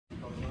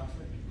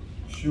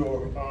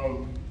Sure.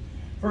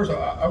 First,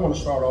 I want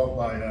to start off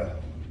by,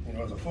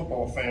 as a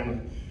football family,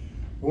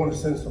 we want to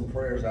send some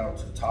prayers out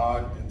to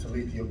Todd and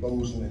Talithia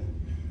Bozeman.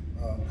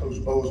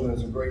 Coach Bozeman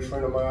is a great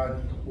friend of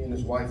mine. He and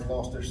his wife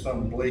lost their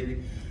son Blake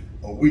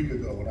a week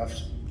ago, and I've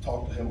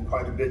talked to him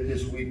quite a bit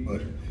this week,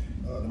 but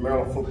the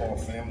Maryland football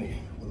family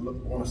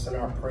want to send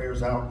our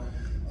prayers out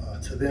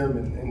to them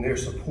and their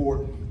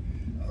support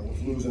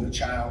with losing a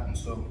child, and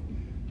so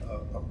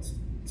I'll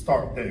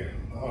start there.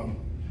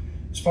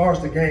 As far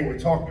as the game, we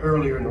talked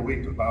earlier in the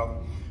week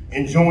about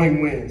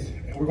enjoying wins,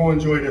 and we're going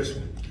to enjoy this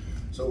one.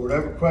 So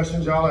whatever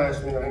questions y'all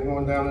ask me, I ain't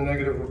going down the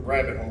negative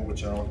rabbit hole with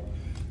y'all.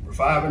 We're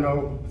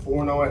 5-0,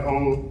 4-0 at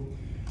home,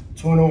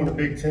 2-0 in the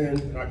Big Ten,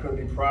 and I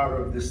couldn't be prouder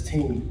of this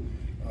team.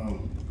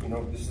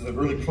 This is a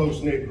really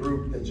close-knit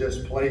group that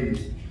just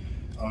plays.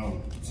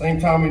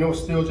 Same time, we know it's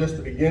still just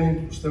the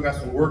beginning. We still got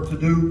some work to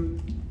do.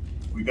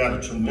 We got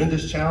a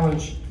tremendous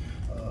challenge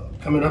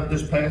coming up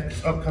this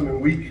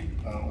upcoming week,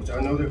 which I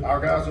know that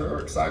our guys are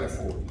excited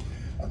for.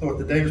 I thought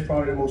today was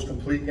probably the most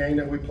complete game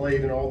that we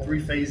played in all 3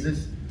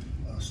 phases.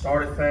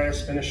 Started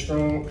fast, finished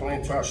strong,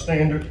 playing to our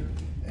standard.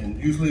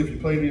 And usually if you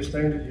play to your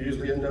standard, you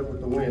usually end up with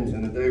the wins.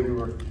 And today we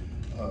were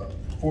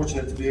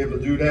fortunate to be able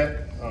to do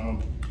that.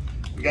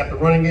 We got the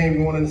running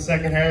game going in the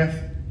second half.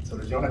 So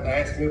that you don't have to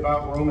ask me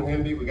about Roman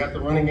Hemby. We got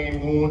the running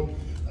game going.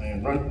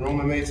 And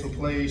Roman made some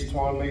plays,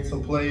 Twan made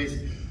some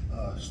plays.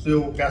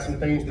 Still got some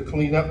things to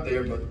clean up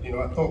there, but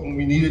I thought when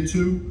we needed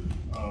to,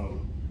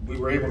 we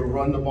were able to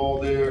run the ball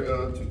there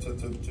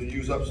to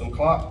use up some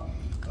clock.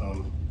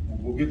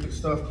 We'll get the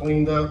stuff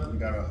cleaned up. We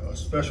got a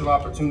special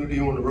opportunity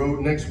on the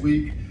road next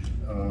week,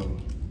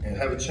 and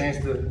have a chance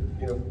to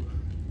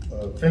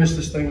finish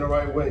this thing the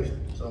right way.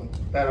 So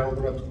with that, I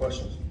open up to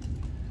questions.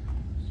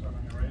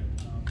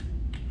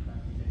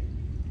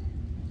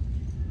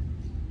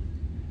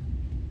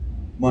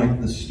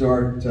 Mike, the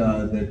start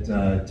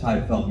that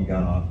Ty Felton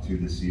got off to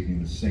this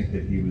evening, the sink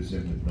that he was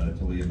in with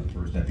Talia in the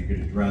first half, you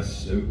could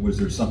address, was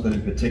there something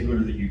in particular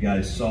that you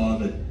guys saw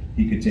that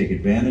he could take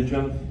advantage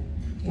of?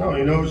 No,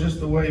 it was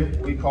just the way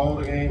we called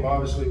the game.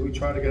 Obviously, we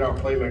try to get our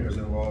playmakers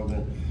involved.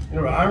 And, the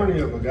irony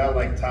of a guy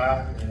like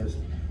Ty is,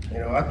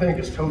 I think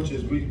as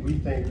coaches, we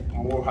think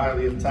more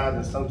highly of Ty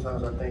than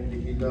sometimes I think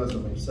he does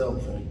of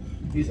himself. And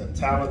he's a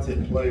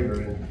talented player.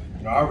 And,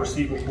 our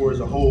receiving corps as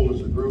a whole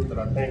is a group that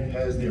I think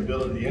has the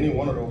ability, any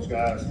one of those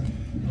guys,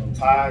 from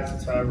Ty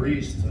to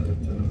Tyrese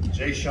to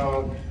Jay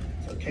Sean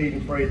to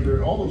Caden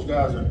Prather, all those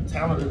guys are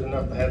talented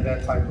enough to have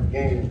that type of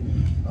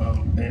game.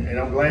 And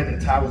I'm glad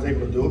that Ty was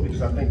able to do it,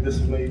 because I think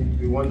this may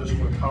be wonders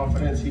for the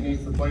confidence he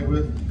needs to play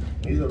with.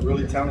 He's a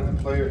really talented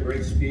player,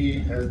 great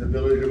speed, has the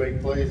ability to make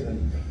plays,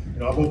 and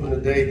I'm hoping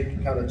today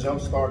kind of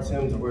jump starts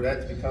him to where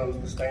that becomes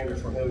the standard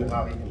for him and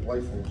how he can play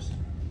for us.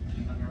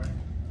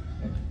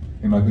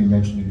 And Mike, you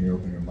mentioned in your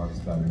opening remarks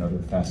about another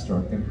fast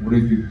start. And what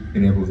have you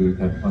been able to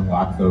kind of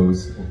unlock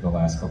those over the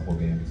last couple of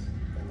games?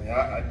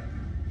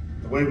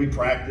 The way we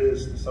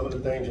practice, some of the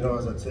things,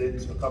 as I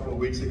said a couple of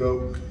weeks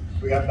ago,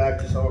 we got back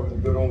to some of the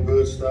good on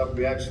good stuff.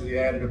 We actually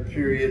added a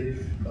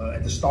period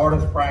at the start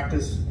of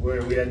practice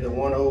where we had the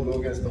 1-0 go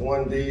against the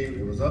 1D.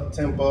 It was up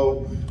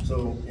tempo.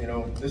 So,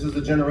 this is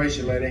the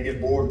generation, man, they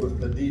get bored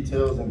with the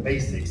details and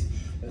basics.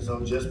 And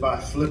so just by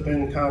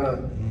flipping kind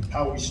of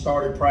how we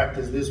started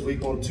practice this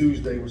week on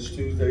Tuesday, which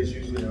Tuesday is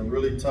usually a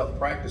really tough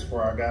practice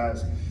for our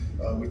guys,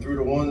 we threw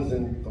the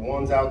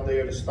ones out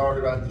there that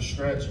started out the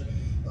stretch.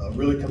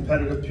 Really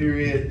competitive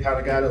period, kind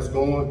of got us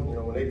going.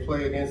 When they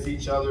play against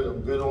each other, they're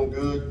good on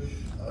good.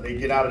 They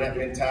get out of that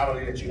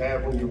mentality that you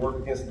have when you work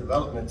against a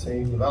developmental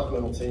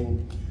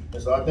team.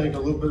 And so I think a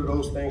little bit of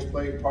those things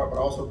played a part, but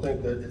I also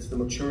think that it's the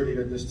maturity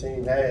that this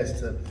team has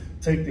to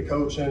take the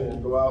coaching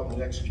and go out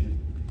and execute.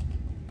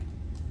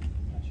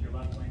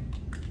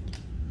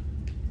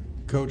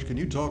 Coach, can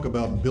you talk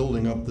about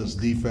building up this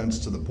defense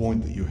to the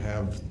point that you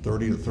have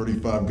 30 to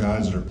 35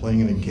 guys that are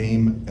playing in a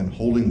game and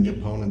holding the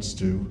opponents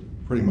to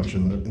pretty much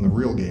in the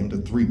real game to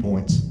 3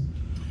 points?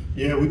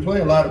 Yeah, we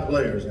play a lot of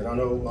players, and I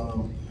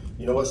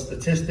know,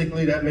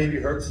 statistically that maybe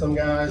hurts some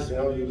guys.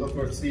 You look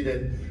or see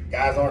that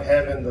guys aren't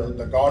having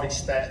the gaudy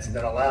stats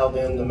that allow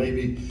them to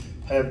maybe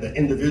have the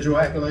individual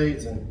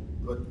accolades,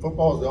 but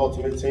football is the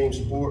ultimate team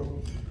sport.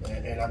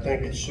 And I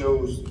think it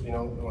shows,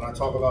 when I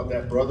talk about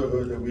that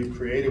brotherhood that we've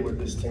created with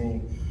this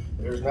team,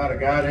 there's not a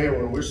guy there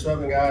when we're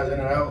subbing guys in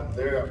and out.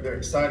 They're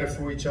excited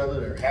for each other.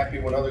 They're happy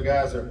when other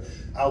guys are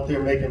out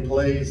there making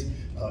plays.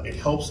 It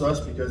helps us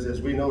because,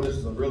 as we know, this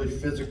is a really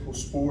physical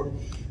sport.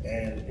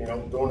 And,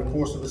 during the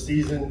course of the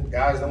season,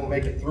 guys don't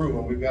make it through.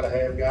 And we've got to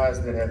have guys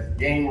that have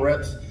game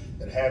reps,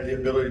 that have the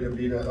ability to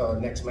be the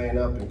next man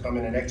up and come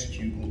in and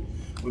execute. And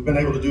we've been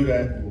able to do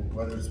that, and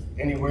whether it's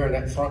anywhere in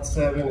that front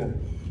 7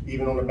 and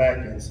even on the back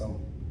end.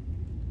 So,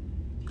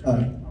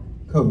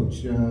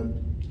 Coach,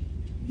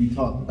 we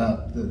talked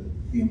about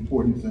the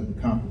importance of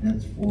the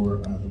confidence for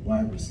the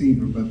wide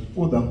receiver, but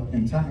for the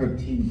entire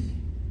team,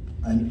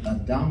 a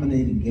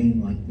dominating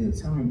game like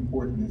this, how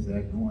important is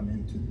that going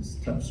into this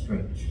tough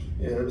stretch?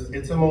 Yeah,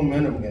 it's a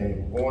momentum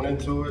game. Going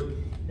into it,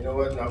 you know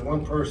what, not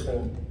one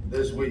person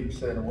this week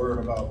said a word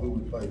about who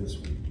we play this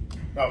week.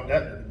 Now,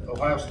 that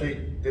Ohio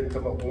State didn't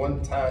come up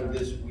one time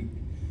this week.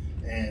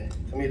 And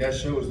to me, that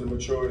shows the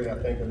maturity, I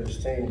think, of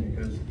this team,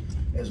 because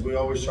as we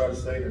always try to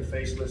say, they're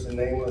faceless and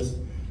nameless.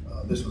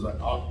 This was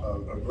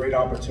a great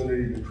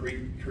opportunity to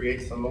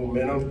create some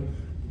momentum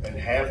and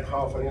have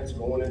confidence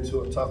going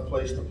into a tough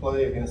place to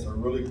play against a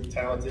really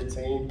talented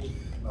team.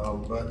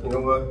 But you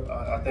know what?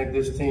 I think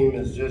this team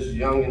is just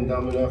young and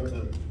dumb enough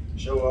to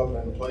show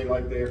up and play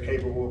like they're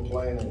capable of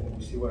playing, and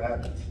we'll see what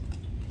happens.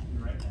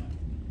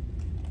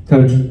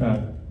 Coach,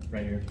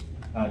 right here.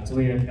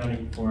 Toledo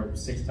accounting for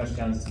 6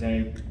 touchdowns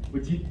today.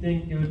 Would you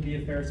think it would be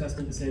a fair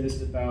assessment to say this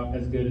is about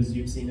as good as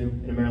you've seen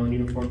him in a Maryland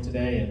uniform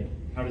today? And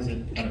how does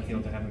it kind of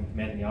feel to have him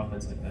commanding the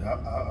offense like that?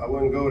 I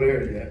wouldn't go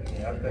there yet.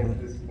 I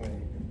think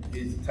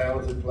he's a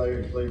talented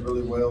player. He played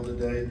really well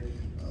today.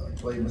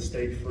 Played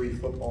mistake-free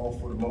football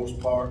for the most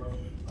part.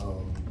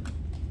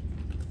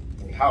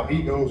 And how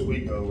he goes, we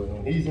go. And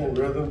when he's in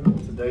rhythm,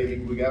 today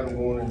we got him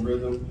going in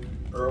rhythm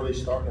early,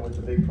 starting with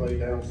the big play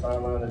down the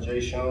sideline of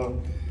Jay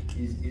Sean.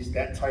 He's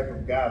that type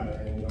of guy,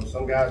 man. You know,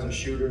 some guys are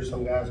shooters,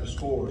 some guys are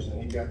scorers,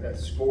 and he got that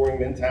scoring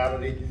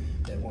mentality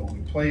that when we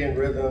play in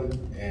rhythm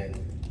and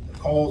the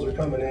calls are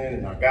coming in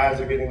and our guys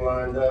are getting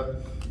lined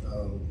up,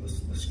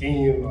 the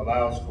scheme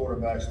allows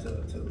quarterbacks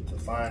to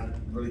find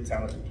really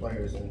talented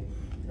players. And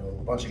you know,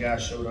 a bunch of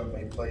guys showed up,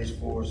 made plays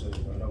for us, and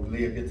I know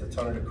Leah gets a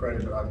ton of the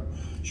credit, but I'm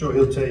sure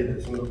he'll tell you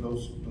that some of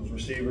those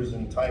receivers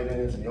and tight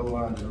ends and the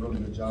O-line did a really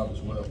good job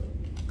as well.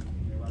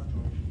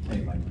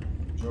 Hey, Mike.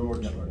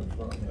 George.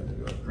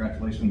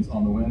 Congratulations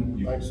on the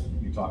win. Thanks.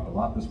 You talked a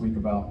lot this week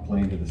about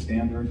playing to the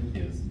standard.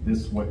 Is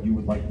this what you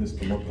would like this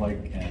to look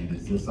like, and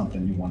is this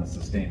something you want to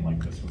sustain like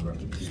this for the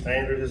rest of the season?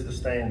 Standard is the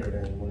standard,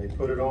 and when they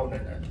put it on,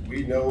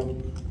 we know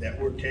that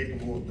we're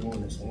capable of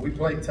doing this. When we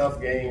play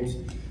tough games,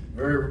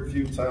 very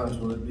few times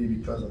will it be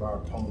because of our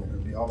opponent.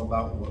 It'll be all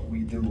about what we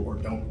do or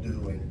don't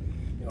do.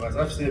 And you know, as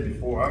I've said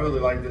before, I really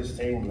like this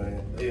team,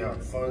 man. They are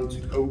fun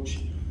to coach.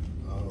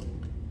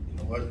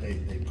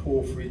 They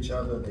pull for each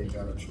other. They've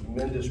got a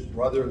tremendous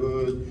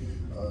brotherhood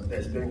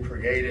that's been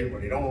created where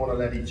they don't want to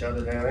let each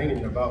other down. It ain't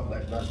even about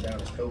letting us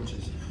down as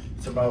coaches.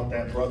 It's about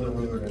that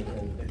brotherhood,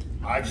 and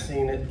I've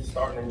seen it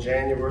starting in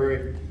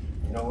January.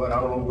 You know what?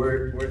 I don't know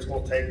where it's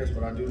going to take us,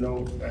 but I do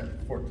know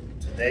that for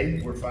today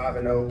we're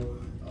 5-0.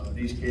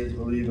 These kids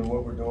believe in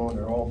what we're doing.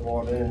 They're all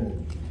bought in,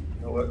 and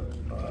you know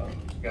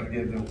what? Got to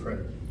give them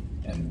credit.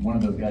 And one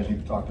of those guys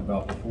you've talked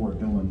about before,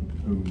 Dylan,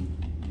 who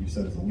you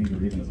said as a leader,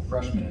 even as a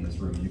freshman in this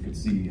room, you could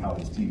see how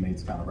his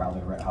teammates kind of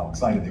rallied around, how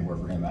excited they were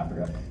for him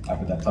after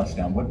that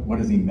touchdown. What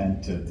has he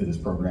meant to this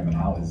program, and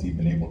how has he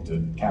been able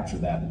to capture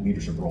that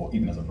leadership role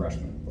even as a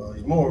freshman? Well,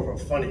 he's more of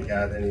a funny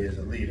guy than he is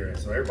a leader, and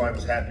so everybody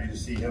was happy to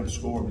see him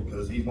score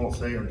because he's going to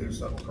say or do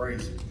something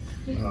crazy.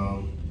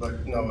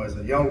 But you know, as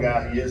a young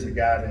guy, he is a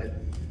guy that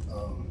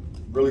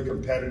really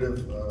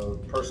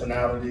competitive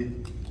personality.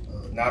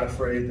 Not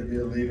afraid to be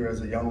a leader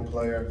as a young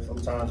player.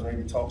 Sometimes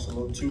maybe talks a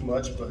little too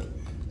much, but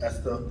that's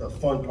the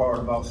fun part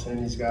about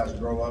seeing these guys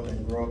grow up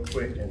and grow up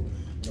quick. And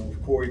you know,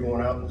 with Corey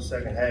going out in the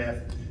second half,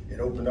 it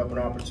opened up an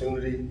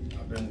opportunity.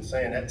 I've been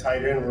saying that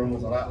tight end room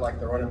was a lot like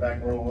the running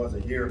back room was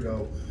a year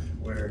ago,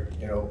 where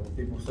you know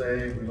people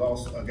say we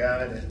lost a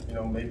guy that you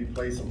know maybe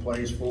played some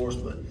plays for us,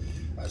 but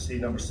I see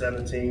number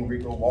 17,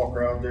 Rico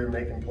Walker, out there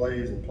making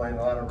plays and playing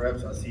a lot of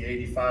reps. I see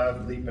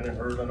 85 leaping and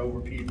hurdling over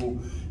people,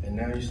 and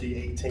now you see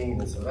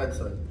 18. And so that's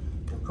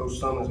Coach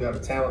Sumlin's got a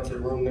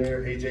talented room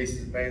there. AJ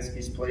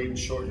Stefanski's played in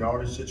short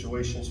yardage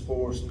situations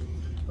for us.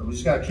 But we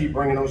just got to keep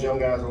bringing those young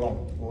guys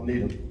along. We'll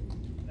need them.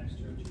 Next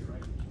year, to your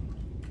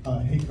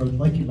right. Hey, Coach,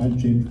 like you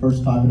mentioned,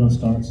 first 5-0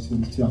 starts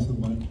since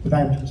 2001. With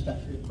that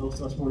perspective, most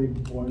of us weren't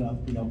even born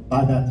up, you know,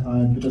 by that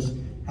time. But just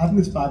having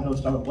this 5-0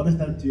 start, what does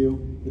that do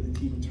with the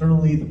team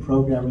internally, the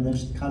program, and then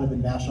just kind of the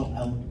national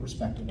outlook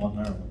perspective on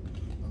Maryland?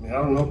 I mean, I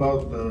don't know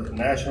about the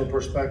national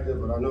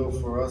perspective, but I know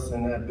for us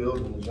in that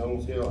building, the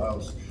Jones Hill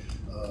House,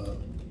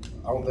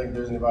 I don't think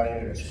there's anybody in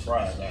there that's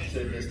surprised. I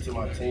said this to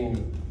my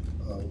team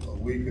a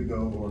week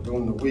ago or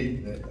during the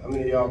week that how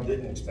many of y'all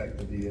didn't expect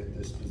to be at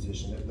this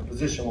position, the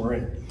position we're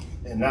in.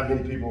 And not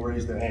many people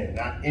raised their hand.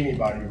 Not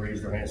anybody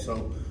raised their hand.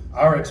 So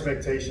our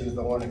expectation is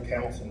the one that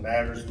counts and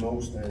matters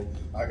most. And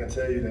I can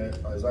tell you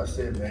that, as I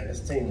said, man, this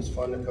team is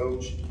fun to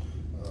coach.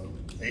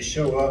 They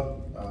show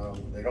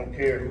up. They don't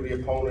care who the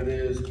opponent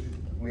is.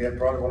 We had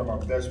probably one of our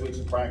best weeks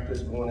of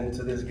practice going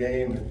into this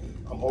game. And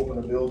I'm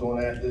hoping to build on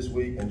that this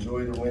week.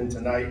 Enjoy the win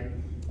tonight.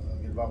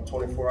 Get about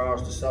 24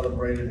 hours to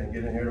celebrate it and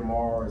get in here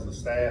tomorrow as a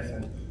staff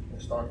and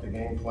start the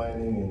game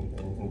planning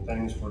and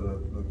things for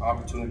the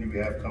opportunity we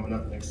have coming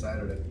up next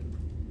Saturday.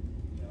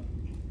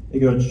 Hey,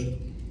 Coach.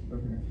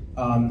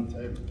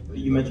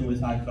 You mentioned with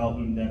Ty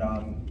Felton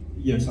that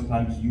you know,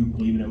 sometimes you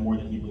believe in it more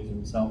than he believes in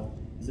himself.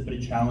 Has it been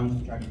a challenge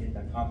to try to get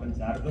that confidence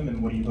out of him?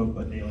 And what do you hope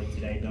a day like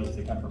today does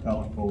to kind of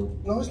propel him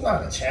forward? No, it's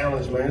not a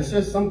challenge, man. It's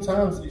just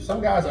sometimes some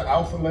guys are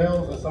alpha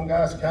males and some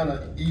guys kind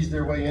of ease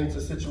their way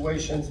into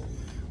situations.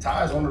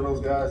 Ty's one of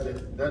those guys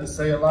that doesn't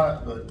say a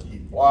lot, but he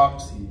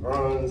blocks, he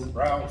runs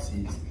routes,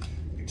 he's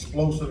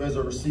explosive as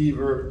a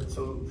receiver.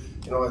 So,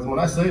 you know, when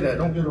I say that,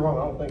 don't get it wrong.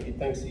 I don't think he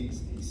thinks he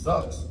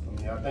sucks.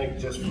 I mean, I think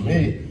just for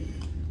me,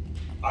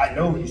 I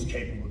know he's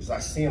capable because I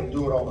see him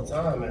do it all the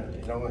time. And,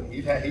 you know,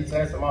 he's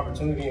had some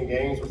opportunity in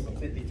games with some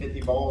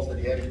 50-50 balls that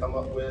he had to come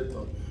up with.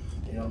 Or,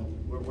 you know,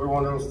 we're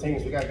one of those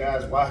teams, we got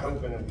guys wide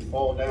open and we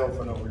fall down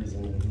for no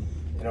reason. And,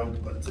 you know,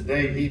 but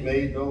today he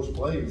made those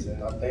plays,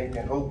 and I think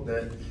and hope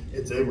that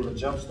it's able to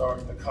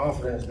jumpstart the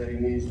confidence that he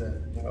needs.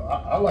 That, you know,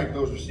 I like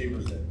those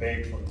receivers that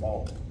beg for the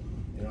ball.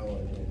 You know,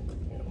 and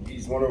you know,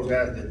 he's one of those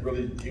guys that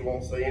really, he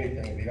won't say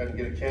anything. If he doesn't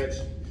get a catch,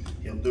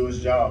 he'll do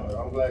his job. But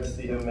I'm glad to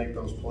see him make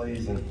those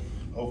plays, and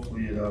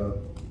hopefully it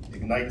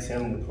ignites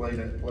him to play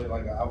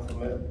like an alpha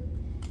male.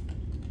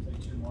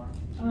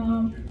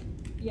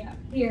 Yeah,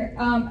 here.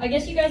 I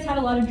guess you guys had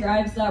a lot of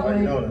drives that were. How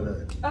you doing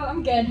today? Oh,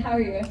 I'm good. How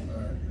are you?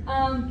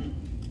 All right.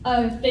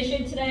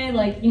 Efficient today,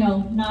 like, you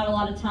know, not a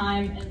lot of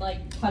time and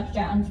like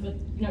touchdowns with,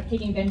 you know,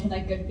 taking advantage of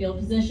that good field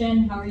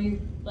position. How are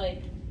you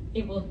like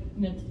able to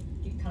do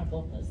kind of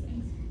both those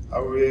things?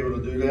 How were we able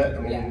to do that? I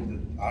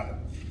mean, Yeah.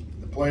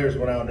 the players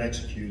went out and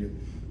executed.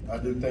 I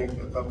do think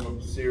a couple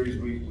of series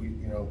we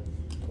you know,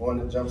 one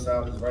that jumps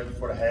out is right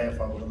before the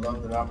half. I would have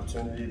loved an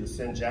opportunity to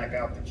send Jack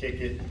out to kick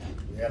it.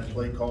 We had a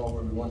play call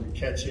where we wanted to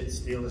catch it,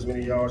 steal as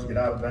many yards, get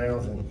out of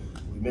bounds, and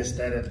we missed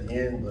that at the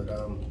end. But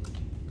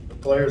the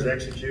players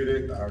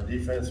executed. Our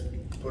defense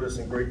put us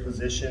in great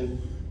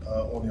position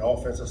on the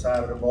offensive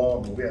side of the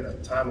ball. I mean, we had a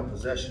time of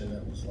possession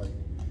that was like,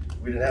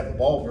 we didn't have the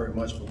ball very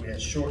much, but we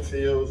had short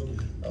fields.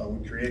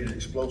 We created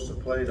explosive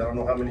plays. I don't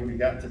know how many we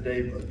got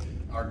today, but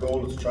our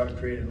goal is to try to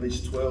create at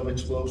least 12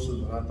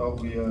 explosives, and I thought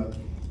we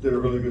did a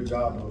really good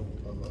job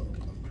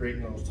of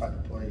creating those type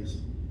of plays.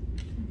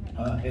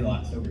 Hey,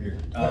 Lox, over here.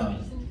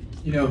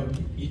 You know,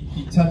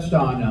 you touched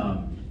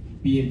on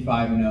being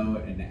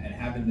 5-0 and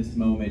having this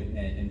moment,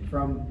 and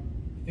from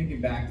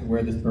thinking back to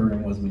where this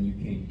program was when you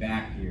came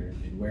back here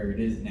and where it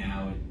is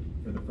now,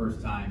 and for the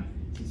first time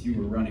since you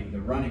were running the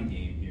running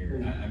game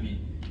here. I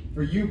mean,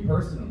 for you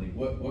personally,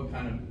 what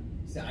kind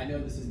of, I know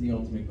this is the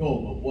ultimate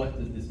goal, but what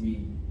does this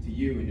mean to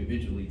you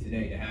individually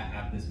today to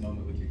have this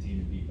moment with your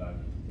team in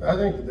B5? I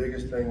think the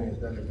biggest thing is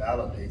that it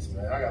validates,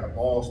 man. I got a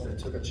boss that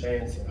took a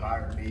chance and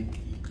hired me,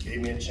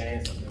 gave me a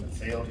chance. I've been a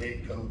failed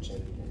head coach,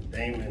 and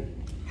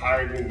Damon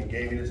hired me and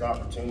gave me this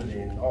opportunity,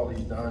 and all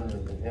he's done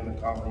is, and him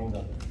and Colleen,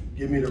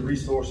 give me the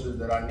resources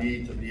that I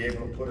need to be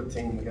able to put a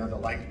team together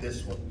like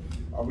this one.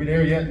 Are we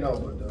there yet? No,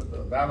 but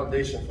the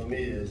validation for me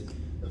is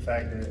the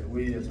fact that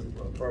we as a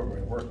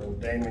program, working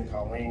with Damon,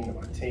 Colleen,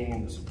 my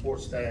team, the support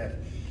staff,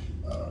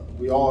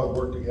 we all have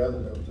worked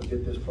together to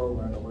get this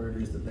program to where it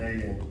is today.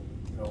 And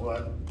you know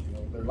what? You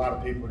know, there are a lot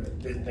of people that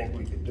didn't think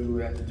we could do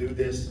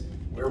this.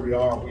 Where we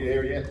are we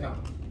there yet? No.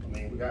 I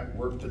mean, we got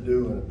work to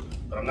do,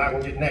 but I'm not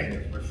going to get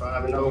negative. We're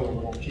 5-0, and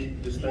we're going to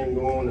keep this thing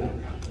going,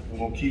 and we're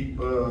going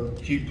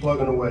to keep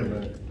plugging away,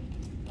 man.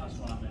 Last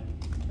one, man.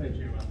 Thank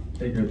you, man.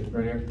 Hey, good.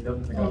 Right here?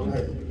 Yep, I got Oh, you.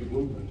 hey, we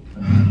moving.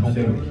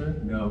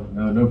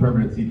 No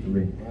permanent seat for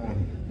me.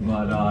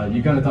 But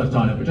you kind of touched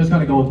on it, but just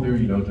kind of going through,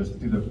 you know, just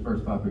through the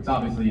first 5 weeks.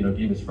 Obviously, you know,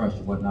 game is fresh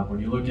and whatnot.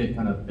 When you look at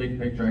kind of big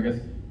picture, I guess,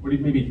 what do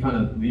you maybe kind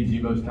of leaves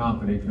you most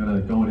confident kind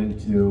of going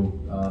into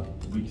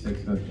week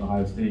 6 against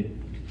Ohio State?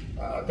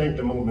 I think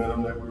the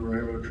momentum that we were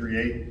able to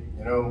create,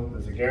 you know,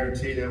 there's a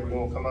guarantee that we're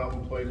going to come out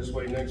and play this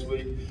way next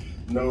week.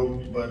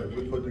 No, but if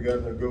we put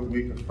together a good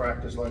week of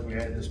practice like we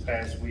had this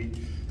past week,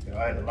 you know,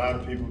 I had a lot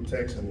of people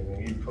texting me.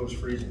 And even Coach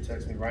Friesen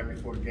texted me right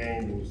before the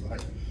game. He was like,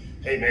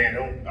 hey,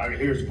 man, I could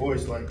hear his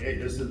voice like, hey,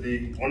 this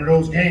is one of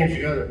those games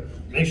you got to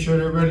make sure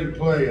they're ready to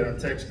play. And I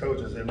text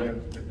Coach, I said,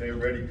 man, if they're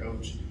ready,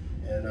 Coach.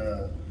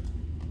 And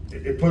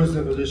it put us in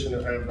a position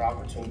to have an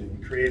opportunity.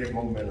 We created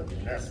momentum,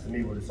 and that's, to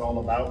me, what it's all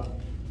about.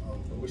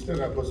 But we still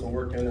got to put some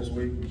work in this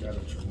week. We got a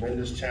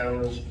tremendous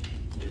challenge.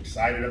 We're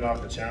excited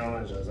about the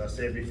challenge. As I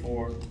said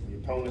before, the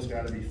opponent's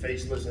got to be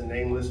faceless and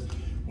nameless.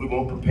 We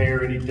won't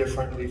prepare any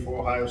differently for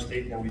Ohio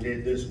State than we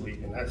did this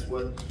week, and that's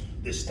what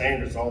this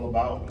standard's all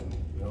about. And,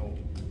 you know,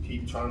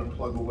 keep trying to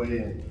plug away,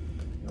 and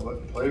you know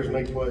what, players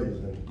make plays,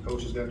 and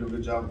coaches got to do a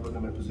good job of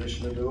putting them in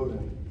position to do it.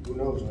 And who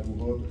knows, maybe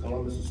we'll go up to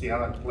Columbus and see how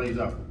that plays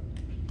out.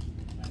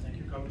 Thank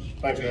you, Coach.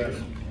 Thanks,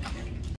 guys.